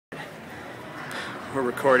We're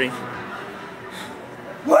recording.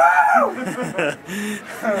 Woo!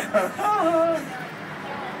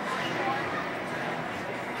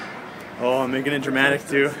 Oh, I'm making it dramatic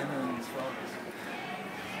too.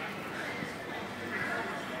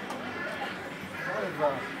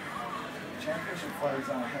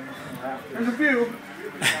 There's a few.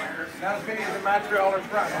 Not as many as in Montreal or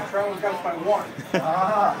Toronto. Montreal's got us by one.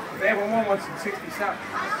 They haven't won once in 67.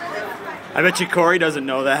 I bet you Corey doesn't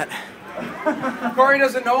know that. Corey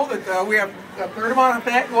doesn't know that we have a third amount of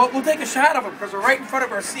that. Well, we'll take a shot of them because they're right in front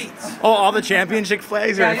of our seats. Oh, all the championship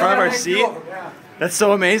flags are in front of our seat? Yeah. That's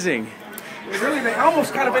so amazing. They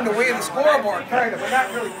almost kind of in the way of the scoreboard, kind of, but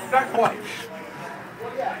not really, not quite.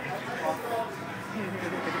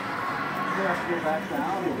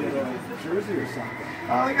 Jersey or something.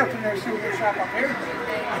 Oh, they got the next souvenir shop up here.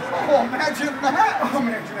 Oh, imagine that! Oh,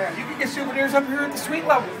 imagine that. You can get souvenirs up here at the suite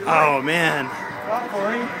level. Oh, man. Well,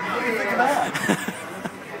 Corey, what do you think of that?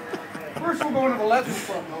 First, we'll go into the Legends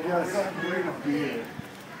Club. Yes. We don't have to wait enough beer.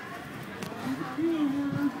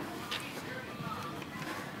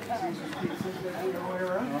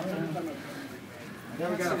 Then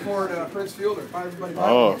we got a Ford Prince Fielder.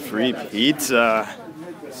 Oh, free pizza.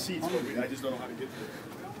 Seats for me. I just don't know how to get there.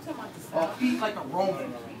 Oh, eat like a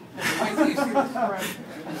Roman.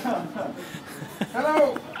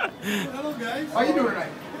 Hello. Hello, guys. How you doing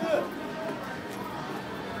tonight? Good.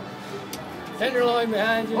 Tenderloin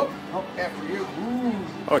behind you. Oh, after you. Ooh.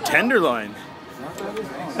 Oh, tenderloin. I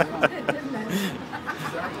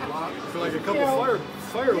feel like a couple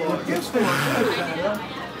fire logs.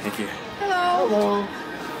 Thank you. Hello.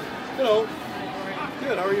 Hello.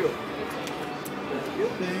 Good, how are you?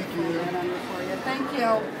 Good, thank you. Thank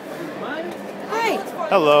you. Hi.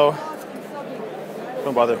 Hello.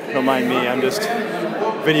 Don't bother. Don't mind me. I'm just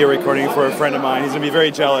video recording for a friend of mine. He's going to be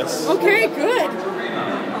very jealous. Okay, good.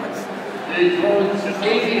 The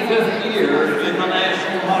 85th year in the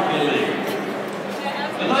National Hockey League.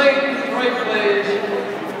 Tonight, Detroit plays the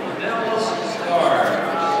Dallas Stars.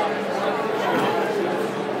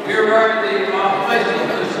 Here are the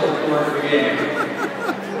official for the game.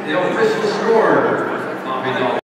 The official scores.